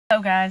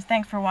Hello guys,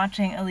 thanks for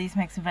watching Elise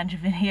Makes Adventure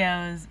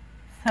videos.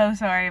 So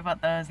sorry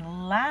about those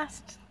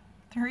last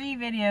 3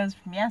 videos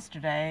from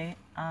yesterday.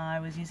 I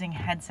was using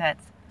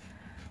headsets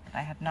that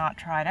I had not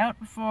tried out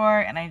before,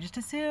 and I just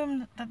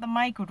assumed that the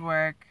mic would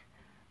work.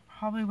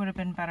 Probably would have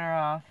been better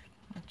off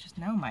with just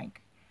no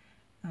mic.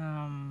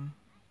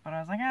 But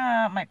I was like,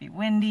 it might be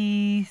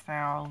windy,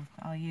 so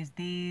I'll use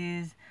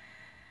these.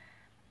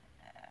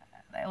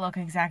 They look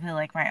exactly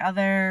like my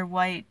other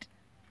white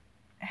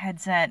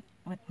headset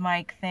with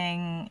mic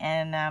thing,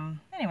 and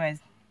anyways,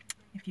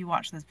 if you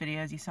watched those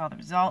videos you saw the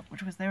result,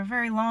 which was they were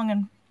very long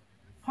and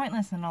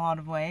pointless in a lot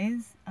of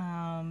ways.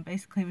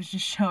 Basically it was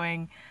just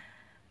showing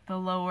the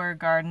lower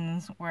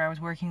gardens where I was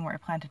working, where I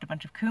planted a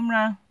bunch of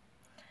kumara,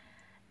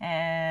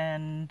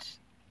 and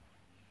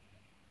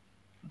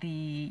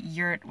the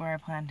yurt where I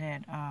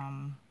planted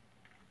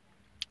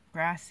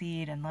grass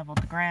seed and leveled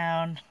the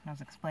ground. I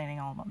was explaining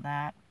all about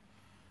that.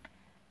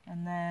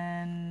 And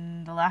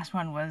then the last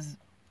one was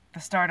the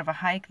start of a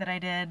hike that I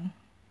did.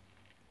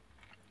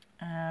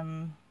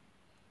 And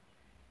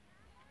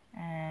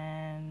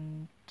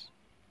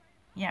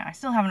yeah, I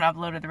still haven't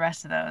uploaded the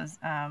rest of those.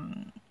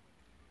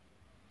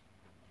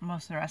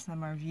 Most of the rest of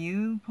them are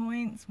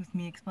viewpoints with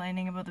me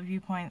explaining about the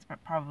viewpoints,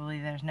 but probably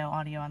there's no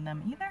audio on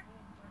them either.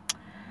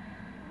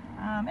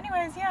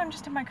 Anyways, yeah, I'm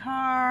just in my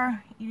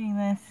car eating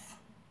this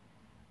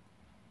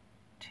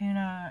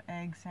tuna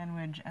egg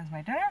sandwich as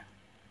my dinner.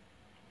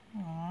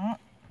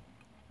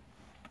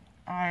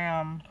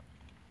 I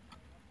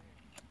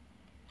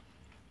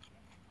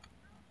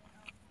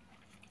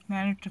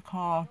managed to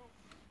call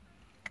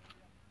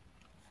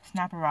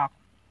Snapper Rock,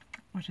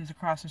 which is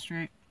across the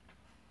street.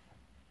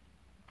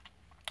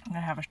 I'm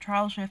gonna have a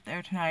trial shift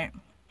there tonight,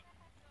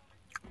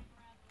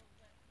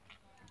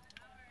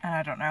 and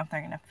I don't know if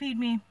they're gonna feed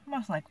me.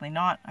 Most likely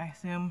not, I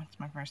assume. It's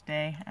my first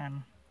day.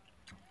 I'm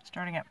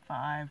starting at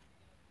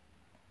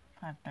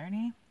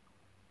 5:30.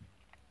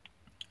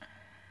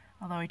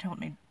 Although he told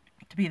me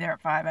to be there at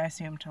 5, I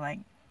assume to like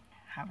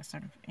have a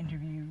sort of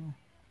interview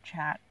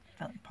chat,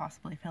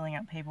 possibly filling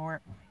out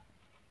paperwork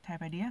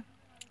type idea.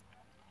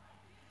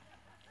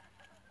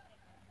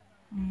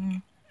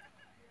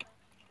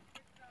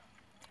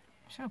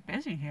 So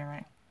busy here,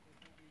 right?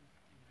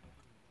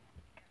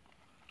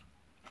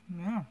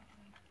 Yeah,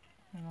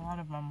 there's a lot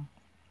of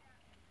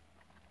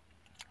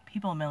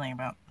people milling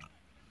about.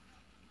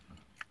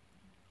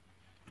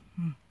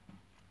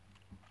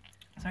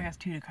 So I guess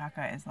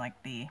Tutukaca is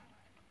like the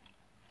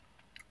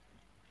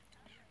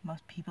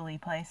most people-y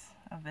place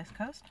of this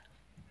coast.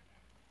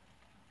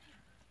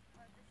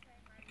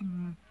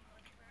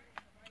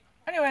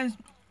 Anyways,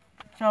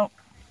 so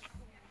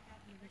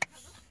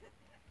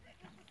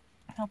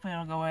hopefully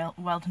it'll go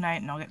well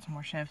tonight and I'll get some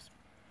more shifts.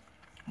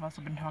 I've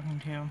also been talking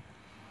to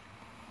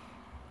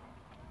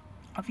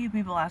a few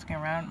people asking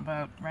around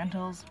about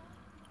rentals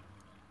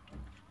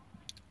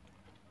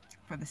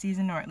for the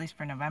season, or at least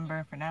for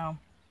November for now,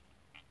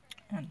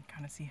 and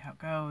kind of see how it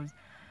goes.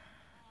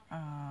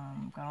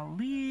 Got a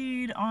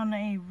lead on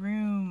a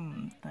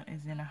room that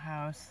is in a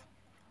house.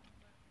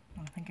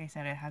 I think I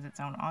said it has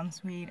its own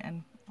ensuite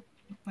and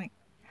like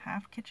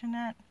half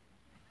kitchenette.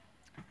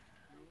 I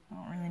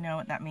don't really know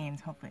what that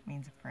means. Hopefully it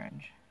means a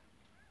fridge.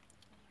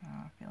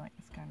 I feel like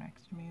this guy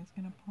next to me is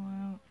gonna pull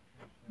out.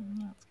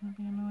 That's gonna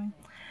be annoying.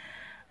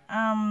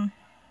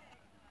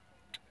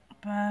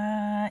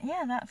 But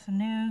yeah, that's the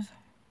news.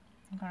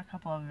 I've got a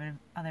couple of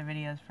other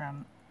videos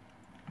from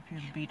a few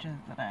of the beaches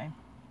that I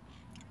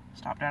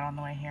stopped at on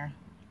the way here.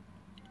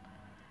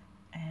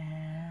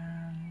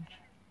 And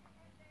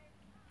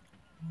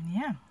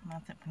yeah,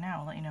 that's it for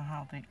now. I'll let you know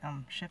how the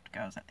shift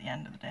goes at the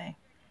end of the day.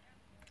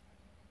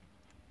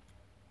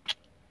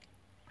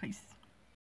 Peace.